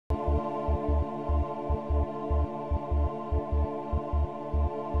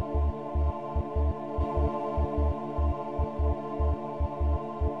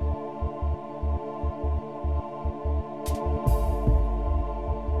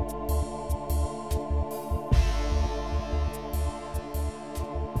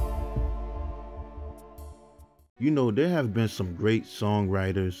There have been some great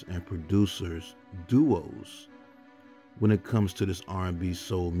songwriters and producers, duos, when it comes to this R&B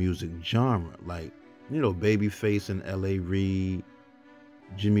soul music genre, like, Babyface and L.A. Reid,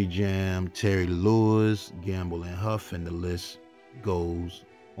 Jimmy Jam, Terry Lewis, Gamble and Huff, and the list goes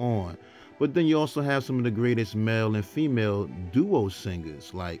on. But then you also have some of the greatest male and female duo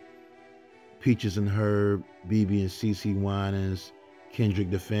singers like Peaches and Herb, BB and CC Winans,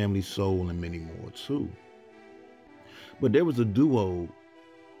 Kendrick the Family Soul, and many more too. But there was a duo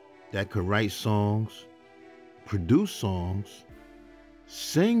that could write songs, produce songs,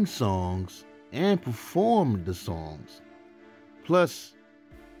 sing songs, and perform the songs. Plus,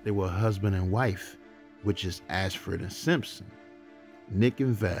 they were husband and wife, which is Ashford and Simpson, Nick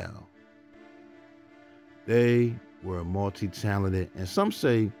and Val. They were multi-talented, and some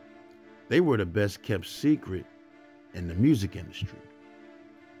say they were the best kept secret in the music industry.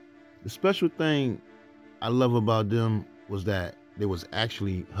 The special thing I love about them was that they was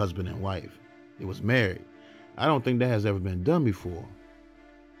actually husband and wife. They was married. I don't think that has ever been done before.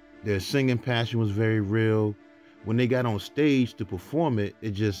 Their singing passion was very real. When they got on stage to perform it,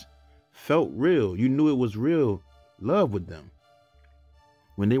 it just felt real. You knew it was real love with them.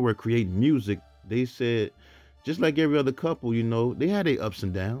 When they were creating music, they said, just like every other couple, they had their ups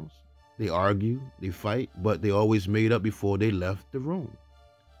and downs. They argue, they fight, but they always made up before they left the room.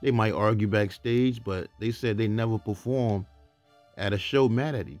 They might argue backstage, but they said they never performed at a show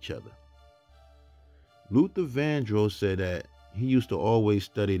mad at each other. Luther Vandross said that he used to always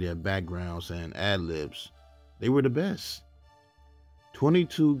study their backgrounds and ad-libs. They were the best.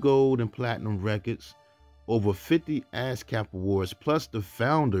 22 gold and platinum records, over 50 ASCAP awards, plus the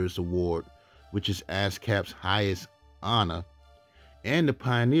Founders Award, which is ASCAP's highest honor, and the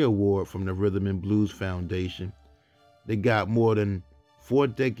Pioneer Award from the Rhythm and Blues Foundation. They got more than 4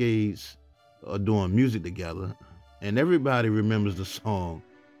 decades of doing music together, and everybody remembers the song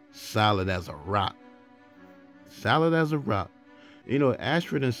Solid as a Rock. Solid as a Rock.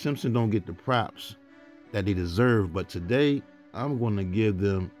 Ashford and Simpson don't get the props that they deserve, but today I'm going to give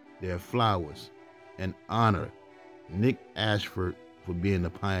them their flowers and honor Nick Ashford for being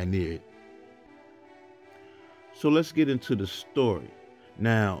the pioneer. So let's get into the story.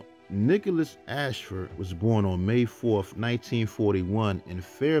 Now, Nicholas Ashford was born on May 4th, 1941 in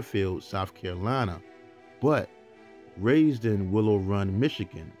Fairfield, South Carolina, but raised in Willow Run,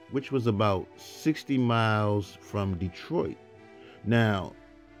 Michigan, which was about 60 miles from Detroit. Now,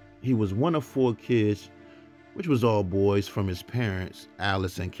 he was one of 4 kids, which was all boys, from his parents,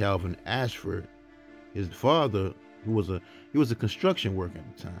 Alice and Calvin Ashford. His father, he was a construction worker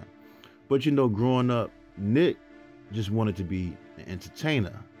at the time. But growing up, Nick just wanted to be an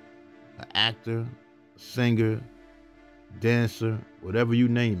entertainer, an actor, a singer, dancer, whatever you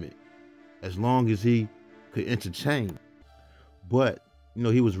name it, as long as he could entertain. But,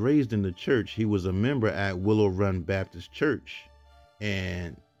 he was raised in the church. He was a member at Willow Run Baptist Church.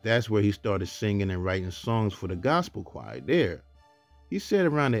 And that's where he started singing and writing songs for the gospel choir there. He said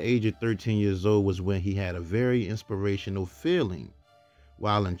around the age of 13 years old was when he had a very inspirational feeling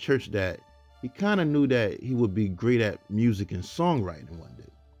while in church that he kind of knew that he would be great at music and songwriting one day.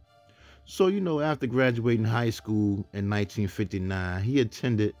 So, after graduating high school in 1959, he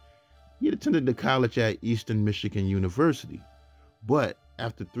attended the college at Eastern Michigan University. But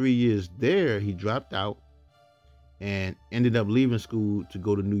after 3 years there, he dropped out and ended up leaving school to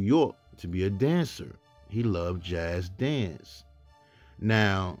go to New York to be a dancer. He loved jazz dance.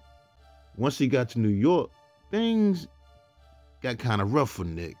 Now, once he got to New York, things got kind of rough for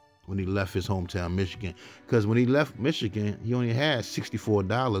Nick when he left his hometown, Michigan. Because when he left Michigan, he only had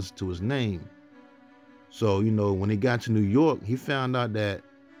 $64 to his name. So, when he got to New York, he found out that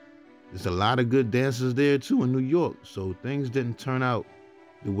there's a lot of good dancers there too in New York. So things didn't turn out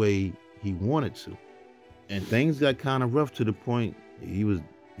the way he wanted to. And things got kind of rough to the point he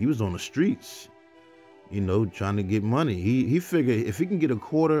was on the streets, trying to get money. He figured if he can get a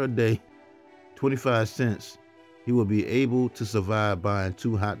quarter a day, 25 cents, he would be able to survive buying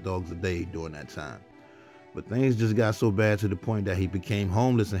 2 hot dogs a day during that time. But things just got so bad to the point that he became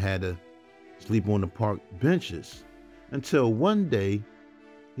homeless and had to sleep on the park benches. Until one day,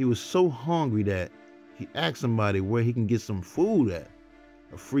 he was so hungry that he asked somebody where he can get some food at,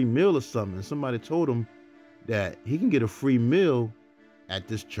 a free meal or something. And somebody told him that he can get a free meal at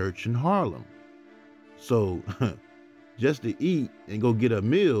this church in Harlem. So just to eat and go get a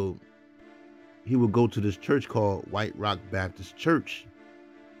meal, he would go to this church called White Rock Baptist Church.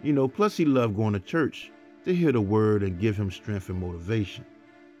 Plus he loved going to church to hear the word and give him strength and motivation.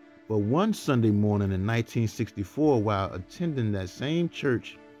 But one Sunday morning in 1964, while attending that same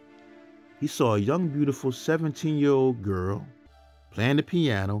church, he saw a young, beautiful 17-year-old girl playing the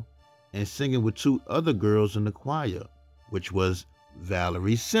piano and singing with two other girls in the choir, which was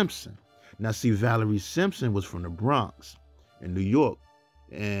Galorey Simpson. Now, see, Galorey Simpson was from the Bronx in New York,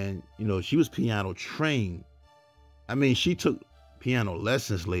 and she was piano trained. I mean, she took piano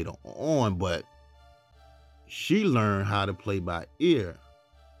lessons later on, but she learned how to play by ear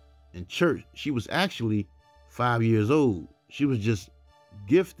in church. She was actually 5 years old. She was just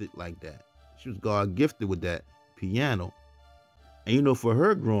gifted like that. She was God gifted with that piano. And for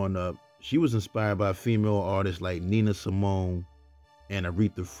her growing up, she was inspired by female artists like Nina Simone and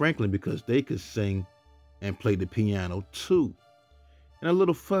Aretha Franklin because they could sing and play the piano too. And a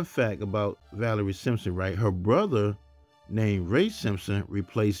little fun fact about Galorey Simpson, right? Her brother, named Ray Simpson,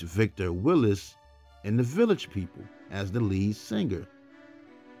 replaced Victor Willis in the Village People as the lead singer.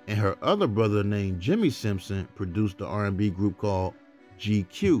 And her other brother, named Jimmy Simpson, produced the R&B group called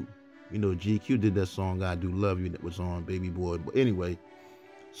GQ. GQ did that song, I Do Love You, that was on Baby Boy. But anyway,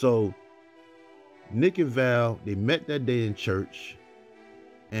 so Nick and Val, they met that day in church.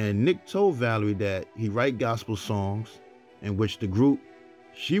 And Nick told Galorey that he write gospel songs, in which the group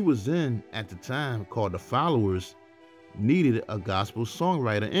she was in at the time, called The Followers, needed a gospel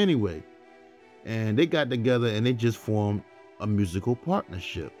songwriter anyway. And they got together and they just formed a musical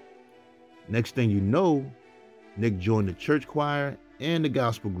partnership. Next thing you know, Nick joined the church choir and the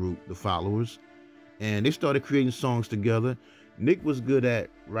gospel group, The Followers, and they started creating songs together. Nick was good at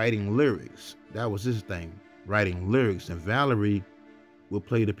writing lyrics. That was his thing, writing lyrics. And Galorey would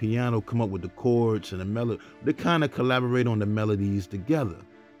play the piano, come up with the chords and the melody. They kind of collaborate on the melodies together.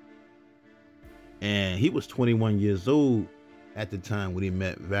 And he was 21 years old at the time when he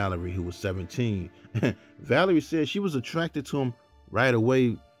met Galorey, who was 17. Galorey said she was attracted to him right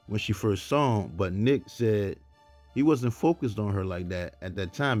away when she first saw him, but Nick said he wasn't focused on her like that at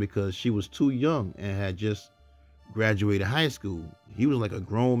that time because she was too young and had just graduated high school. He was like a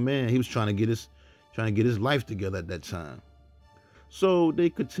grown man. He was trying to get his life together at that time. So they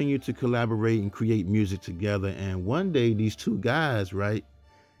continued to collaborate and create music together. And one day these two guys, right,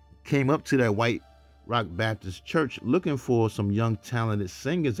 came up to that White Rock Baptist church looking for some young talented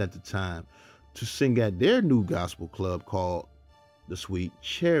singers at the time to sing at their new gospel club called the Sweet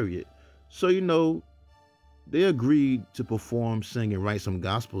Chariot. So, they agreed to perform, sing, and write some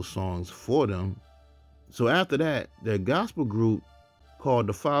gospel songs for them. So after that, their gospel group called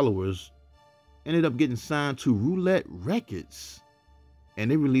The Followers ended up getting signed to Roulette Records. And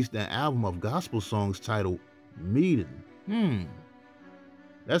they released an album of gospel songs titled Meeting.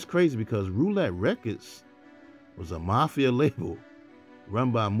 That's crazy because Roulette Records was a mafia label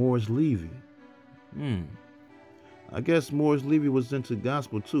run by Morris Levy. I guess Morris Levy was into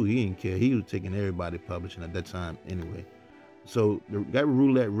gospel too. He didn't care. He was taking everybody publishing at that time anyway. So they got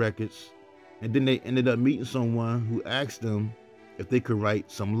Roulette Records, and then they ended up meeting someone who asked them if they could write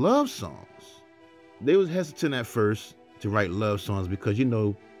some love songs. They was hesitant at first to write love songs because,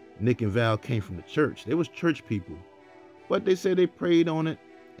 Nick and Val came from the church. They was church people. But they said they prayed on it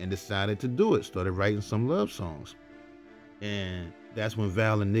and decided to do it, started writing some love songs. And that's when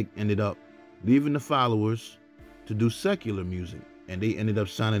Val and Nick ended up leaving The Followers to do secular music. And they ended up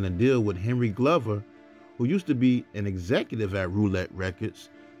signing a deal with Henry Glover, who used to be an executive at Roulette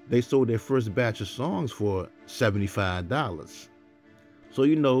Records. They sold their first batch of songs for $75.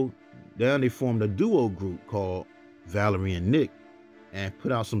 So, then they formed a duo group called Galorey and Nick and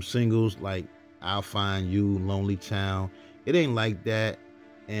put out some singles like I'll Find You, Lonely Town, It Ain't Like That,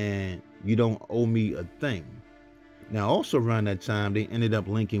 and You Don't Owe Me a Thing. Now, also around that time, they ended up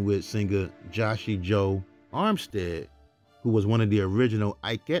linking with singer Joshy Joe Armstead, who was one of the original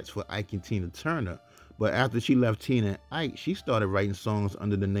Ikeettes for Ike and Tina Turner. But after she left Tina and Ike, she started writing songs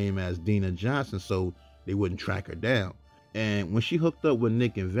under the name as Dina Johnson so they wouldn't track her down. And when she hooked up with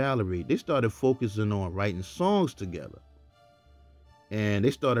Nick and Galorey, they started focusing on writing songs together. And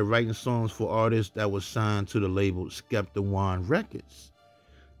they started writing songs for artists that was signed to the label Skepta One Records.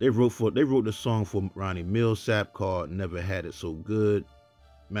 They wrote the song for Ronnie Millsap called Never Had It So Good,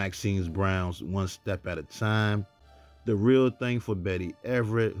 Maxine Brown's One Step at a Time, The Real Thing for Betty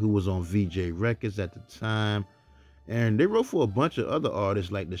Everett, who was on VJ Records at the time. And they wrote for a bunch of other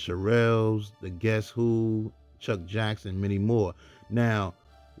artists like the Shirelles, the Guess Who, Chuck Jackson, many more. Now,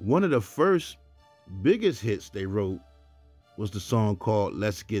 one of the first biggest hits they wrote was the song called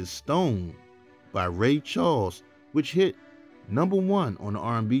Let's Get Stoned by Ray Charles, which hit #1 on the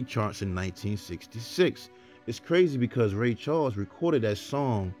R&B charts in 1966. It's crazy because Ray Charles recorded that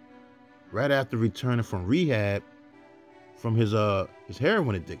song right after returning from rehab from his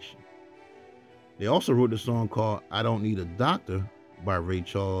heroin addiction. They also wrote the song called I Don't Need a Doctor by Ray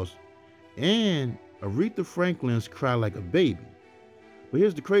Charles, and Aretha Franklin's Cry Like a Baby. But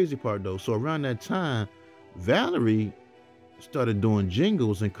here's the crazy part though. So around that time, Valerie started doing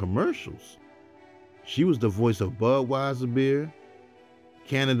jingles and commercials. She was the voice of Budweiser beer,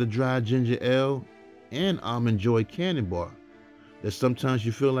 Canada Dry Ginger Ale, and Almond Joy Candy Bar. That sometimes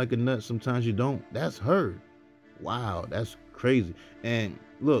you feel like a nut, sometimes you don't. That's her. Wow, that's crazy. And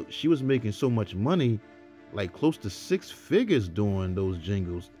look, she was making so much money, like close to 6 figures doing those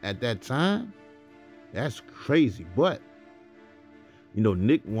jingles at that time. That's crazy. But,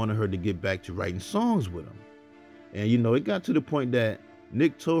 Nick wanted her to get back to writing songs with him. And, it got to the point that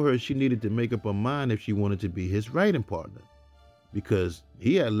Nick told her she needed to make up her mind if she wanted to be his writing partner. Because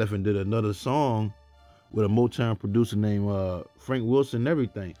he had left and did another song with a Motown producer named Frank Wilson and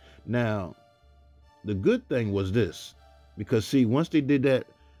everything. Now, the good thing was this. Because, see, once they did that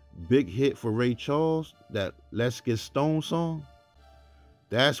big hit for Ray Charles, that Let's Get Stoned song,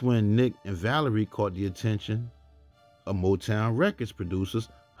 that's when Nick and Valerie caught the attention of Motown Records producers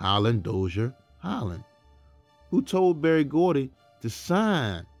Holland Dozier Holland, who told Berry Gordy to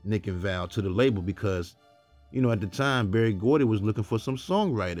sign Nick and Val to the label because, at the time, Berry Gordy was looking for some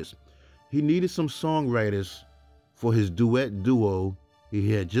songwriters. He needed some songwriters for his duet duo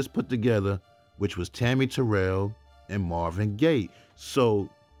he had just put together, which was Tammy Terrell and Marvin Gaye. So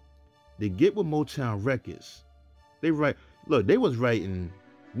they get with Motown Records. They was writing,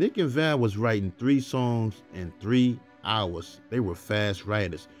 Nick and Val was writing 3 songs in 3 hours. They were fast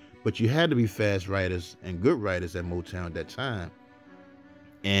writers. But you had to be fast writers and good writers at Motown at that time.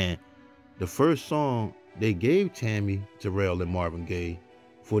 And the first song they gave Tammy Terrell and Marvin Gaye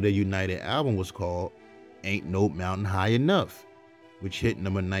for their United album was called Ain't No Mountain High Enough, which hit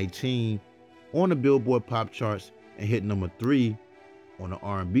number 19 on the Billboard pop charts and hit number 3 on the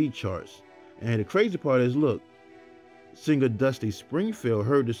R&B charts. And the crazy part is, look, singer Dusty Springfield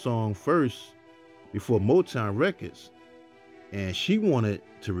heard the song first before Motown Records, and she wanted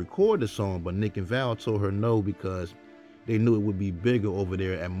to record the song, but Nick and Val told her no because they knew it would be bigger over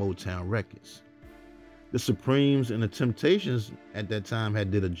there at Motown Records. The Supremes and the Temptations at that time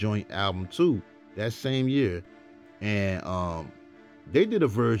had did a joint album too that same year, and they did a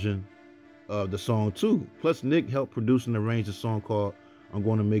version of the song too. Plus Nick helped produce and arrange a song called I'm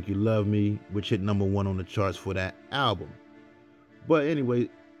Gonna Make You Love Me, which hit number 1 on the charts for that album. But anyway,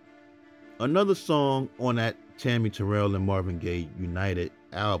 another song on that Tammy Terrell and Marvin Gaye United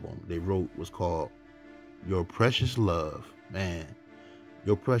album they wrote was called Your Precious Love. Man,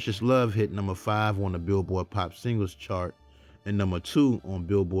 Your Precious Love hit number 5 on the Billboard Pop Singles chart and number 2 on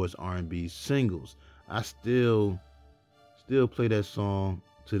Billboard's R&B Singles. I still play that song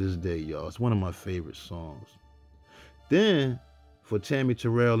to this day, y'all. It's one of my favorite songs. Then, for Tammy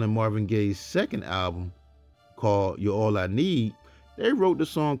Terrell and Marvin Gaye's second album called You're All I Need, they wrote the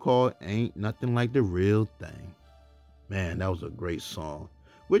song called Ain't Nothing Like the Real Thing. Man, that was a great song,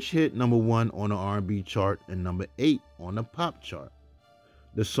 which hit number 1 on the R&B chart and number 8 on the pop chart.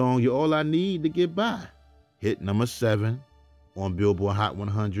 The song You're All I Need to Get By hit number 7 on Billboard Hot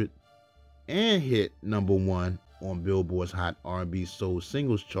 100 and hit number 1 on Billboard's Hot R&B Soul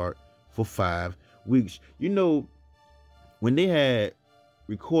Singles chart for 5 weeks. When they had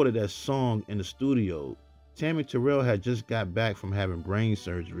recorded that song in the studio, Tammy Terrell had just got back from having brain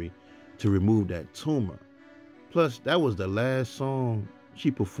surgery to remove that tumor. Plus, that was the last song she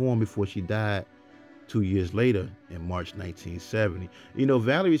performed before she died 2 years later in March 1970.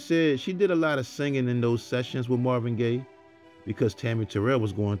 Valerie said she did a lot of singing in those sessions with Marvin Gaye because Tammy Terrell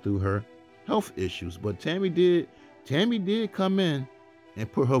was going through her health issues. But Tammy did come in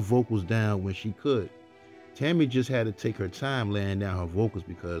and put her vocals down when she could. Tammy just had to take her time laying down her vocals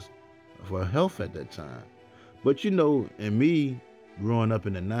because of her health at that time. But and me growing up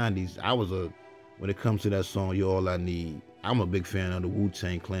in the 90s, when it comes to that song, You're All I Need, I'm a big fan of the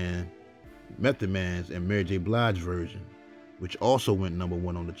Wu-Tang Clan, Method Man's, and Mary J. Blige version, which also went number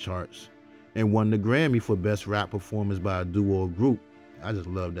 1 on the charts and won the Grammy for Best Rap Performance by a Duo or Group. I just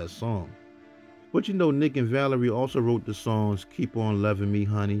love that song. But Nick and Valerie also wrote the songs Keep On Loving Me,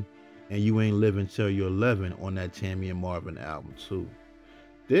 Honey, and You Ain't Living Till You're 11 on that Tammy and Marvin album too.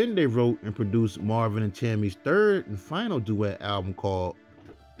 Then they wrote and produced Marvin and Tammy's third and final duet album called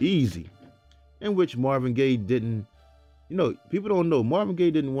Easy, in which Marvin Gaye didn't, people don't know, Marvin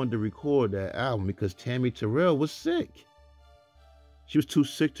Gaye didn't want to record that album because Tammy Terrell was sick. She was too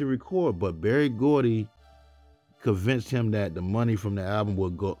sick to record, but Berry Gordy convinced him that the money from the album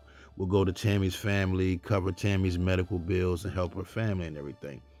would go to Tammy's family, cover Tammy's medical bills, and help her family and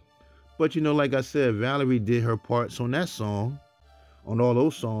everything. But like I said, Valerie did her parts on that song, on all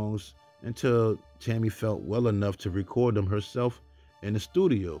those songs, until Tammy felt well enough to record them herself in the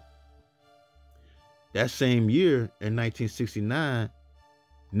studio. That same year in 1969,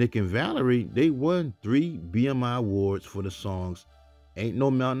 Nick and Valerie, they won 3 BMI awards for the songs Ain't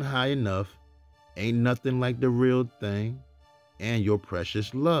No Mountain High Enough, Ain't Nothing Like the Real Thing, and Your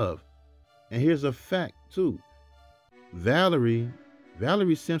Precious Love. And here's a fact too. Valerie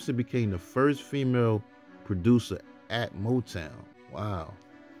Simpson became the first female producer at Motown. Wow,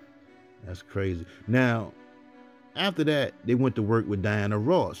 that's crazy. Now, after that, they went to work with Diana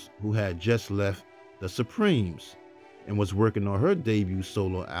Ross, who had just left the Supremes and was working on her debut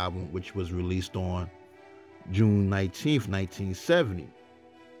solo album, which was released on June 19th, 1970.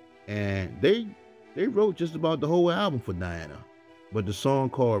 And they wrote just about the whole album for Diana. But the song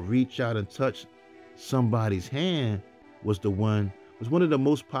called Reach Out and Touch Somebody's Hand was one of the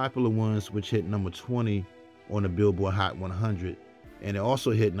most popular ones, which hit number 20 on the Billboard Hot 100. And it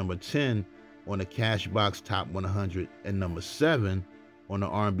also hit number 10 on the Cashbox Top 100 and number 7 on the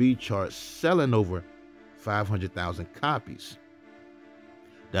R&B chart, selling over 500,000 copies.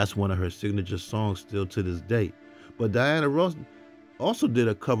 That's one of her signature songs still to this day. But Diana Ross also did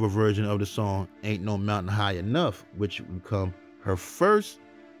a cover version of the song Ain't No Mountain High Enough, which would become her first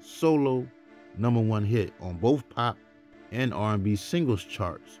solo #1 hit on both pop and R&B singles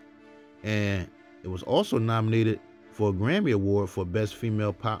charts. And it was also nominated for a Grammy Award for Best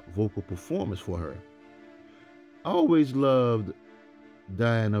Female Pop Vocal Performance for her. I always loved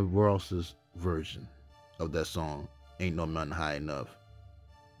Diana Ross's version of that song, Ain't No Mountain High Enough.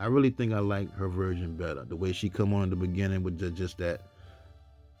 I really think I like her version better. The way she come on in the beginning with just that.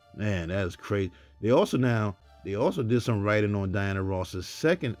 Man, that is crazy. They also did some writing on Diana Ross's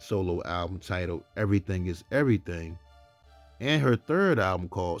second solo album titled Everything Is Everything, and her third album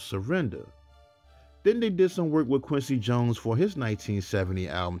called Surrender. Then they did some work with Quincy Jones for his 1970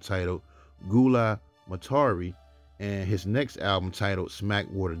 album titled Gula Matari, and his next album titled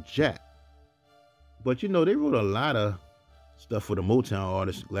Smackwater Jack. But you know, they wrote a lot of stuff for the Motown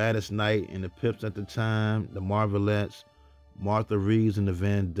artists, Gladys Knight and the Pips at the time, the Marvelettes, Martha Reeves and the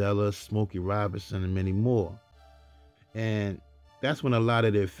Vandellas, Smokey Robinson, and many more. And that's when a lot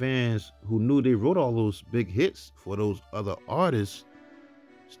of their fans who knew they wrote all those big hits for those other artists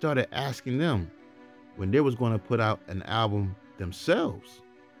started asking them when they was going to put out an album themselves.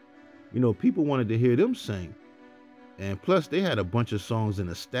 You know, people wanted to hear them sing. And plus, they had a bunch of songs in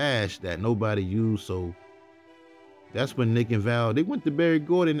the stash that nobody used, so that's when Nick and Val, they went to Berry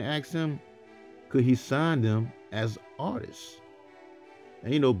Gordy and asked him, could he sign them as artists?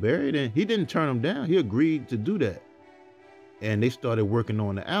 And you know, Berry didn't turn them down. He agreed to do that. And they started working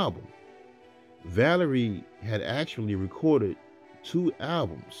on the album. Valerie had actually recorded 2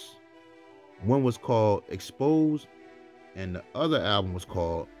 albums. One was called Exposed, and the other album was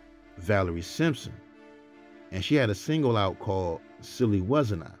called Valerie Simpson. And she had a single out called Silly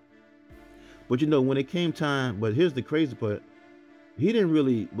Wasn't I? But you know, when it came time, but here's the crazy part, he didn't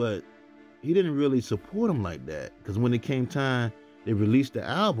really support him like that. Because when it came time, they released the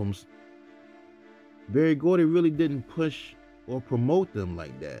albums, Berry Gordy really didn't push or promote them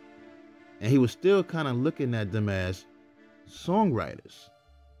like that. And he was still kind of looking at them as songwriters.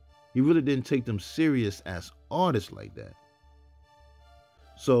 He really didn't take them serious as artists like that.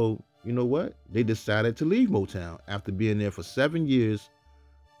 So, you know what? They decided to leave Motown after being there for 7 years.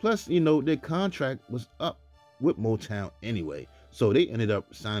 Plus, you know, their contract was up with Motown anyway. So they ended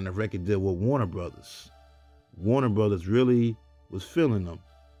up signing a record deal with Warner Brothers. Warner Brothers really was feeling them.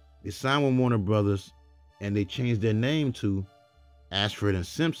 They signed with Warner Brothers and they changed their name to Ashford and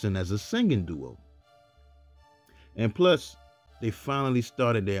Simpson as a singing duo. And plus, they finally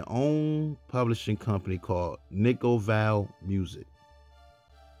started their own publishing company called Nico Val Music.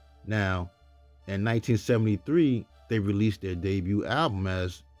 Now, in 1973, they released their debut album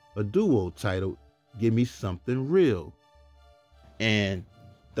as a duo titled Give Me Something Real. And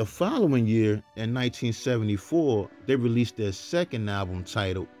the following year, in 1974, they released their second album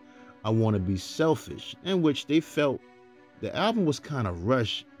titled I Want to Be Selfish, in which they felt the album was kind of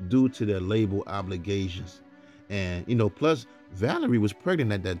rushed due to their label obligations. And, you know, plus Valerie was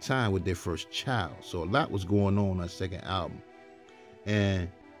pregnant at that time with their first child. So a lot was going on that second album. And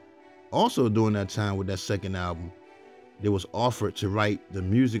also during that time with that second album, they was offered to write the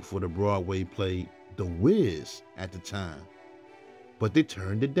music for the Broadway play The Wiz at the time. But they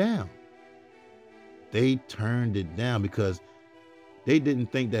turned it down. They turned it down because they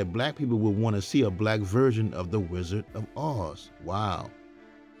didn't think that black people would want to see a black version of The Wizard of Oz. Wow.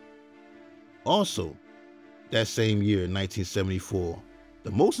 Also, that same year, 1974,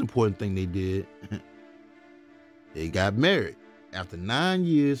 the most important thing they did, they got married. After 9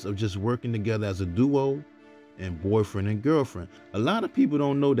 years of just working together as a duo, and boyfriend and girlfriend. A lot of people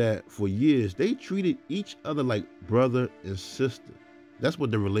don't know that for years they treated each other like brother and sister. That's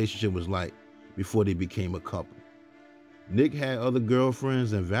what the relationship was like before they became a couple. Nick had other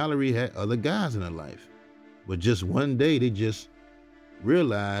girlfriends and Valerie had other guys in her life. But just one day they just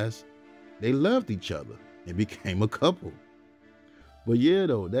realized they loved each other and became a couple. But yeah,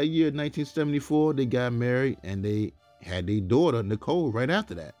 though, that year, 1974, they got married and they had their daughter, Nicole, right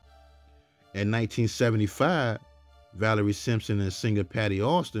after that. In 1975, Valerie Simpson and singer Patty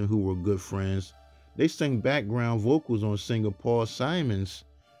Austin, who were good friends, they sang background vocals on singer Paul Simon's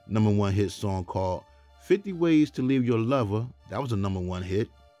 #1 hit song called 50 Ways to Leave Your Lover. That was a #1 hit.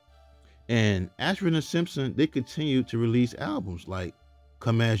 And Ashford and Simpson, they continued to release albums like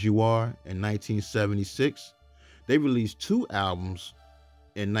Come As You Are in 1976. They released 2 albums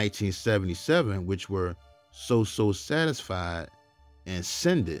in 1977, which were So Satisfied and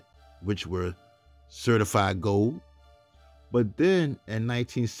Send It, which were certified gold. But then in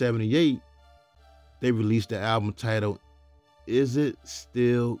 1978, they released the album titled Is It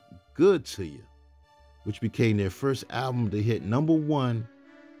Still Good to You, which became their first album to hit #1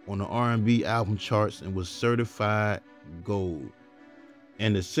 on the R&B album charts and was certified gold.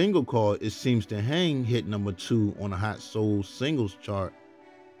 And the single called It Seems to Hang hit #2 on the Hot Soul Singles chart.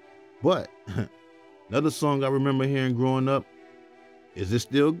 But another song I remember hearing growing up, Is It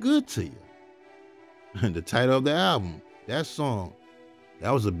Still Good to You? The title of the album, that song,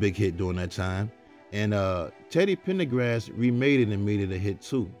 that was a big hit during that time. And Teddy Pendergrass remade it and made it a hit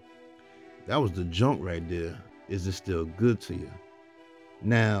too. That was the junk right there. Is It Still Good to You?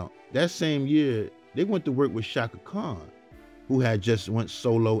 Now, that same year, they went to work with Chaka Khan, who had just went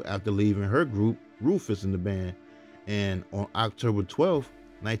solo after leaving her group, Rufus, in the band. And on October 12th,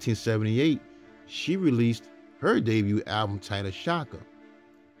 1978, she released her debut album titled Shaka.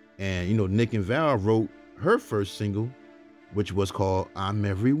 And, you know, Nick and Val wrote her first single, which was called I'm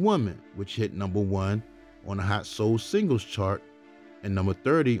Every Woman, which hit #1 on the Hot Soul Singles chart and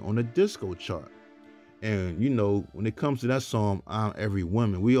 #30 on the disco chart. And, you know, when it comes to that song, I'm Every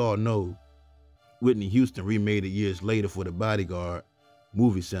Woman, we all know Whitney Houston remade it years later for the Bodyguard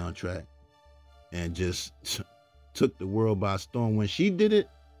movie soundtrack and just took the world by storm. When she did it,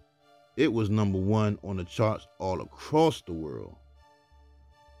 it was #1 on the charts all across the world.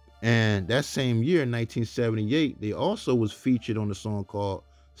 And that same year, 1978, they also was featured on a song called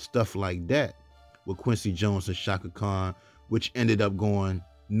Stuff Like That with Quincy Jones and Chaka Khan, which ended up going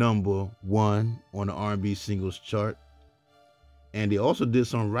 #1 on the R&B singles chart. And they also did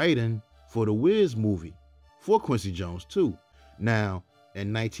some writing for the Wiz movie for Quincy Jones too. Now,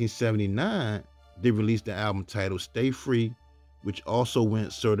 in 1979, they released the album titled Stay Free, which also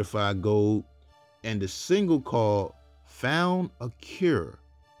went certified gold, and the single called Found a Cure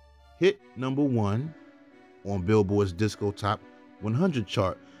hit #1 on Billboard's Disco Top 100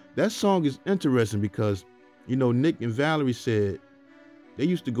 chart. That song is interesting because, you know, Nick and Valerie said they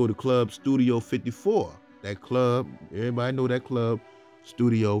used to go to Club Studio 54. That club, everybody know that club,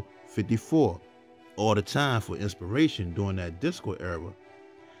 Studio 54, all the time for inspiration during that disco era.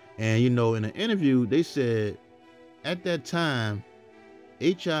 And, you know, in an interview, they said at that time,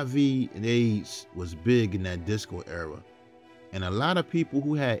 HIV and AIDS was big in that disco era. And a lot of people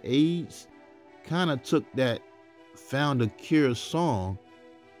who had AIDS kind of took that Found a Cure song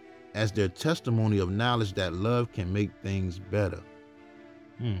as their testimony of knowledge that love can make things better.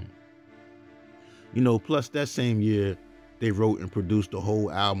 You know, plus that same year, they wrote and produced a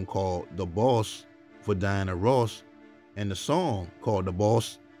whole album called The Boss for Diana Ross. And the song called The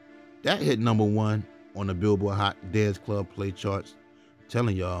Boss, that hit #1 on the Billboard Hot Dance Club Play charts. I'm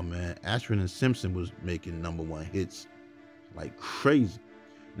telling y'all, man, Ashford and Simpson was making #1 hits like crazy.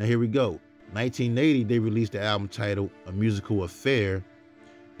 Now here we go. 1980, they released the album titled A Musical Affair.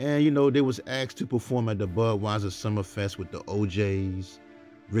 And, you know, they was asked to perform at the Budweiser Summerfest with the OJs.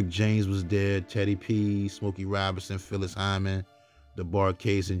 Rick James was there, Teddy P, Smokey Robinson, Phyllis Hyman, the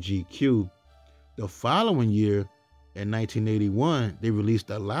Bar-Kays, and GQ. The following year, in 1981, they released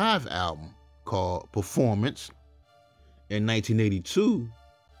a live album called Performance. In 1982,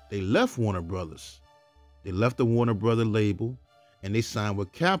 they left Warner Brothers. They left the Warner Brother label and they signed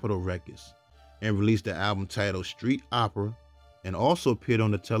with Capitol Records and released the album titled Street Opera, and also appeared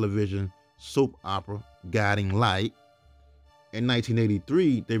on the television soap opera Guiding Light. In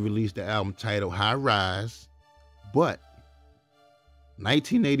 1983, they released the album titled High Rise, but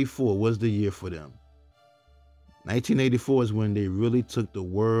 1984 was the year for them. 1984 is when they really took the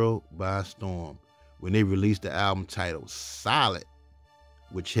world by storm, when they released the album titled Solid,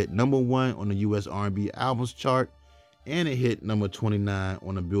 which hit #1 on the US R&B albums chart, and it hit #29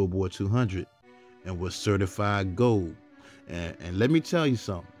 on the Billboard 200. and was certified gold. And let me tell you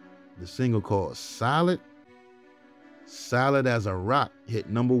something. The single called Solid as a Rock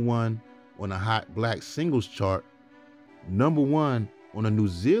hit #1 on the Hot Black Singles chart, #1 on the New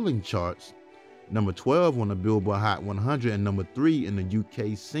Zealand charts, #12 on the Billboard Hot 100, and #3 in the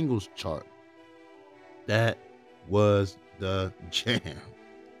UK singles chart. That was the jam.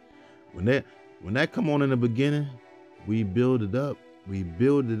 When that come on in the beginning, we build it up, we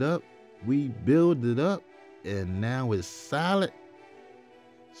build it up, we build it up, and now it's solid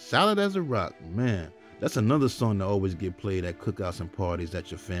as a rock. Man, that's another song that always get played at cookouts and parties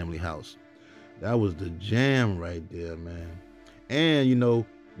at your family house. That was the jam right there, man. And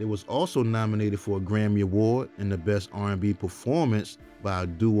it was also nominated for a Grammy Award in the Best R&B Performance by a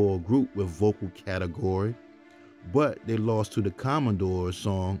duo or group with vocal category, but they lost to the Commodores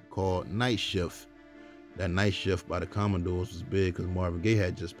song called Night Shift. That Night Shift by the Commodores was big because Marvin Gaye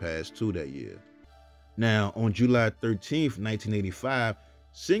had just passed too that year. Now, on July 13th, 1985,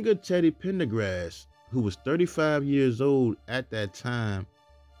 singer Teddy Pendergrass, who was 35 years old at that time,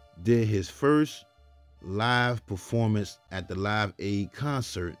 did his first live performance at the Live Aid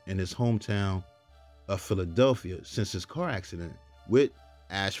concert in his hometown of Philadelphia since his car accident with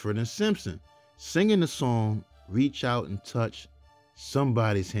Ashford and Simpson, singing the song Reach Out and Touch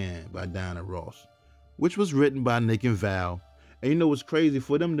Somebody's Hand by Diana Ross, which was written by Nick and Val. And what's crazy?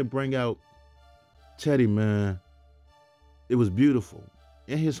 For them to bring out Teddy, man, it was beautiful.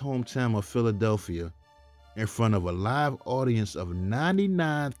 In his hometown of Philadelphia, in front of a live audience of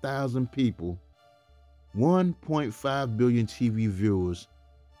 99,000 people, 1.5 billion TV viewers.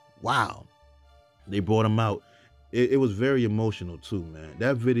 Wow. They brought him out. It was very emotional too, man.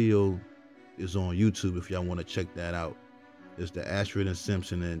 That video is on YouTube if y'all want to check that out. It's the Ashford and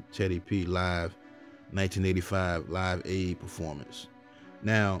Simpson and Teddy P live 1985 Live Aid performance.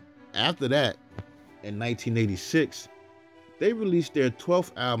 Now, after that, in 1986, they released their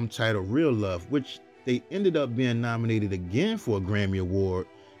 12th album titled Real Love, which they ended up being nominated again for a Grammy Award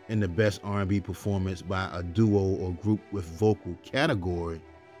in the Best R&B Performance by a duo or group with vocal category.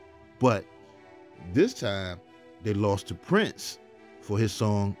 But this time, they lost to Prince for his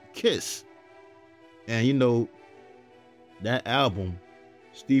song Kiss. And that album,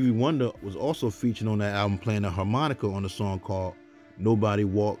 Stevie Wonder was also featured on that album playing a harmonica on a song called Nobody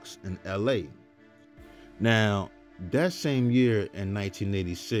Walks in LA. Now, that same year in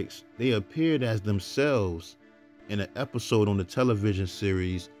 1986, they appeared as themselves in an episode on the television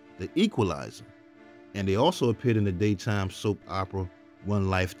series The Equalizer. And they also appeared in the daytime soap opera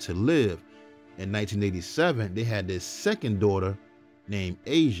One Life to Live. In 1987, they had their second daughter named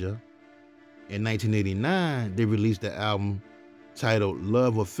Asia. In 1989, they released the album titled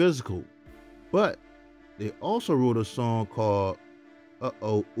Love or Physical. But they also wrote a song called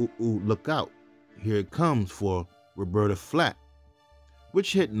Uh-Oh, Ooh, Ooh, Look Out, Here It Comes for Roberta Flack,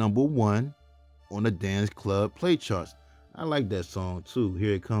 which hit #1 on the dance club play charts. I like that song too,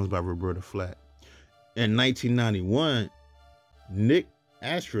 Here It Comes by Roberta Flack. In 1991, Nick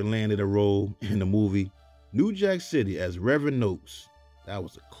Ashford landed a role in the movie New Jack City as Reverend Noakes. That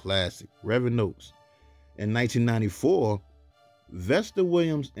was a classic, Reverend Noakes. In 1994, Vesta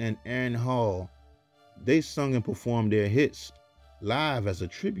Williams and Aaron Hall, they sung and performed their hits live as a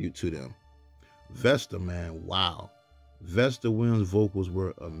tribute to them. Vesta, man, wow. Vesta Williams' vocals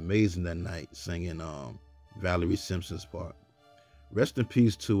were amazing that night, singing Valerie Simpson's part. Rest in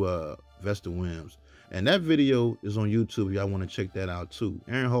peace to Vesta Williams. And that video is on YouTube if y'all want to check that out too.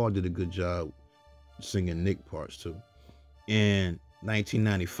 Aaron Hall did a good job singing Nick parts too. In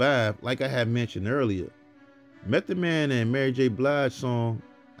 1995, like I had mentioned earlier, Method Man and Mary J. Blige song,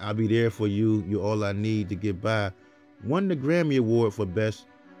 I'll Be There For You, You're All I Need to Get By, won the Grammy Award for Best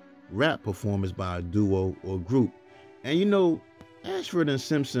Rap Performance by a duo or group. And Ashford and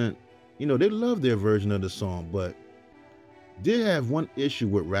Simpson, they love their version of the song, but did have one issue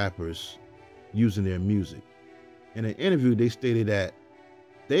with rappers using their music. In an interview, they stated that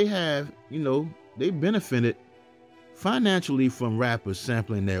they have, they benefited financially from rappers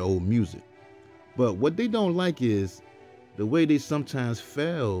sampling their old music. But what they don't like is the way they sometimes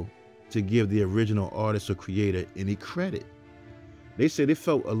fail to give the original artist or creator any credit. They said they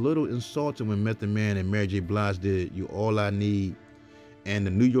felt a little insulted when Method Man and Mary J. Blige did You All I Need, and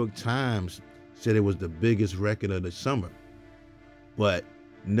the New York Times said it was the biggest record of the summer, but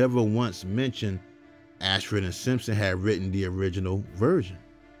never once mentioned Ashford and Simpson had written the original version.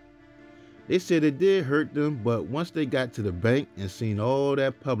 They said it did hurt them, but once they got to the bank and seen all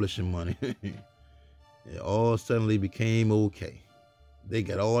that publishing money, it all suddenly became okay. They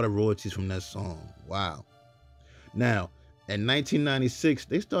got all the royalties from that song. Wow. Now, In 1996,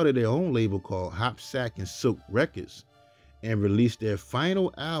 they started their own label called Hop Sack and Silk Records and released their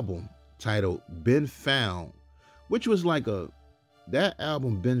final album titled Been Found, which was like that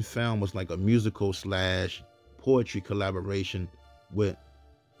album Been Found was like a musical slash poetry collaboration with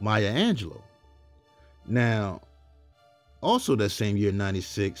Maya Angelou. Now, also that same year,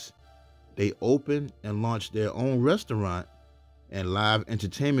 96, they opened and launched their own restaurant and live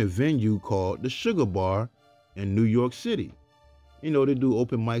entertainment venue called the Sugar Bar in New York City. You know, they do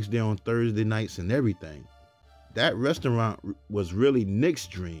open mics there on Thursday nights and everything. That restaurant was really Nick's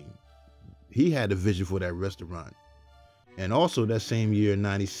dream. He had the vision for that restaurant. And also that same year,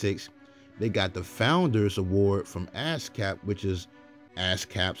 96, they got the Founders Award from ASCAP, which is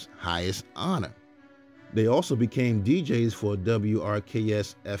ASCAP's highest honor. They also became DJs for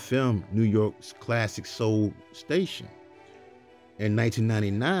WRKS FM, New York's classic soul station. In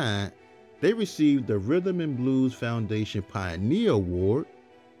 1999, they received the Rhythm and Blues Foundation Pioneer Award.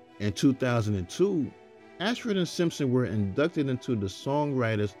 In 2002, Ashford and Simpson were inducted into the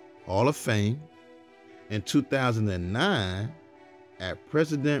Songwriters Hall of Fame. In 2009, at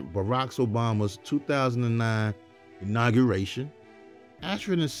President Barack Obama's 2009 inauguration,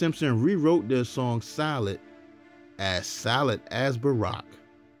 Ashford and Simpson rewrote their song Solid as Barack.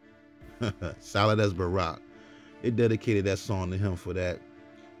 Solid as Barack. They dedicated that song to him for that.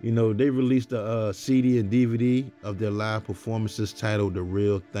 You know, they released a CD and DVD of their live performances titled The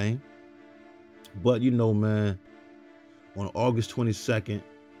Real Thing. But you know, man, on August 22nd,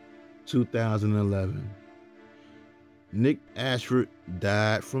 2011, Nick Ashford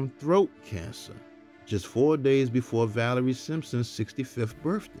died from throat cancer just 4 days before Valerie Simpson's 65th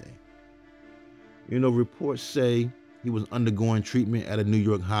birthday. You know, reports say he was undergoing treatment at a New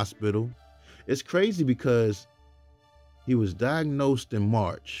York hospital. It's crazy because he was diagnosed in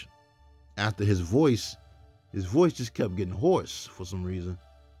March after his voice just kept getting hoarse for some reason.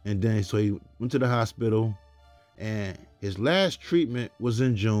 And then so he went to the hospital and his last treatment was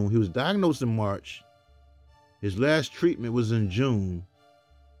in June. He was diagnosed in March. His last treatment was in June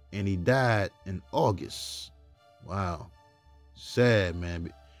and he died in August. Wow. Sad,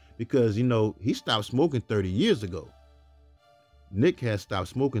 man. Because, you know, he stopped smoking 30 years ago. Nick had stopped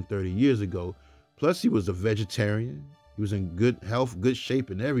smoking 30 years ago. Plus he was a vegetarian. He was in good health, good shape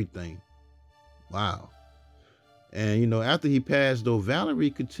and everything. Wow. And, you know, after he passed, though,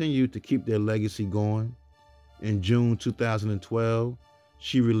 Valerie continued to keep their legacy going. In June 2012,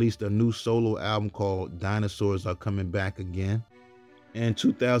 she released a new solo album called Dinosaurs Are Coming Back Again. In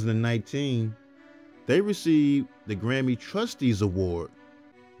 2019, they received the Grammy Trustees Award,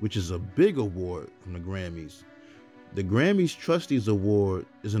 which is a big award from the Grammys. The Grammys Trustees Award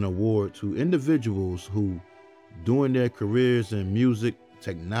is an award to individuals who, during their careers in music,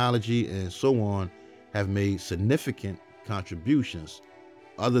 technology, and so on, have made significant contributions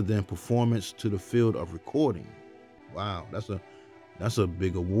other than performance to the field of recording. Wow, that's a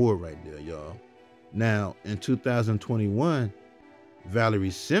big award right there, y'all. Now, in 2021, Valerie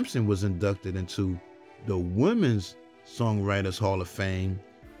Simpson was inducted into the Women's Songwriters Hall of Fame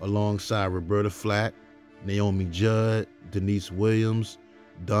alongside Roberta Flack, Naomi Judd, Denise Williams,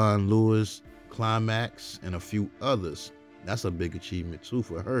 Don Lewis, Climax, and a few others. That's a big achievement too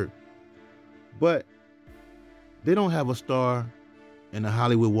for her. But they don't have a star in the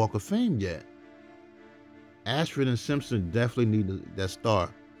Hollywood Walk of Fame yet. Ashford and Simpson definitely need that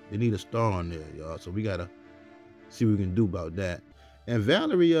star. They need a star on there, y'all. So we gotta see what we can do about that. And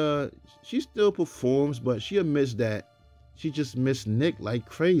Valerie, she still performs, but she admits that she just missed Nick like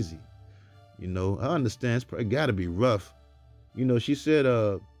crazy. You know, I understand it gotta be rough. You know, she said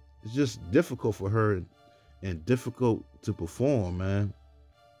it's just difficult for her and difficult to perform, man.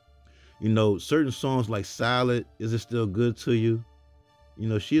 You know, certain songs like Solid, Is It Still Good to You? You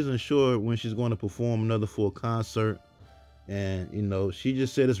know, she isn't sure when she's going to perform another full concert. And, you know, she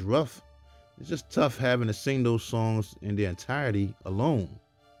just said it's rough. It's just tough having to sing those songs in their entirety alone.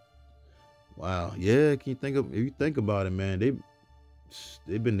 Wow. Yeah, if you think about it, man,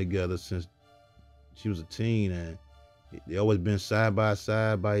 they've been together since she was a teen, and they always been side by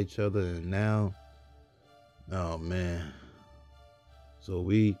side by each other. And now, oh man. So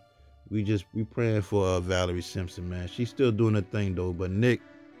we praying for Valerie Simpson, man. She's still doing her thing though. But Nick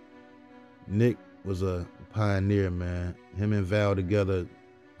was a pioneer, man. Him and Val together,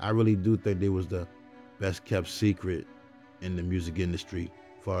 I really do think they was the best kept secret in the music industry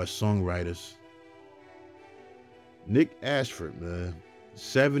for our songwriters. Nick Ashford, man,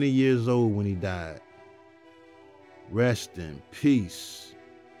 70 years old when he died. Rest in peace,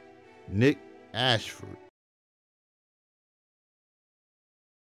 Nick Ashford.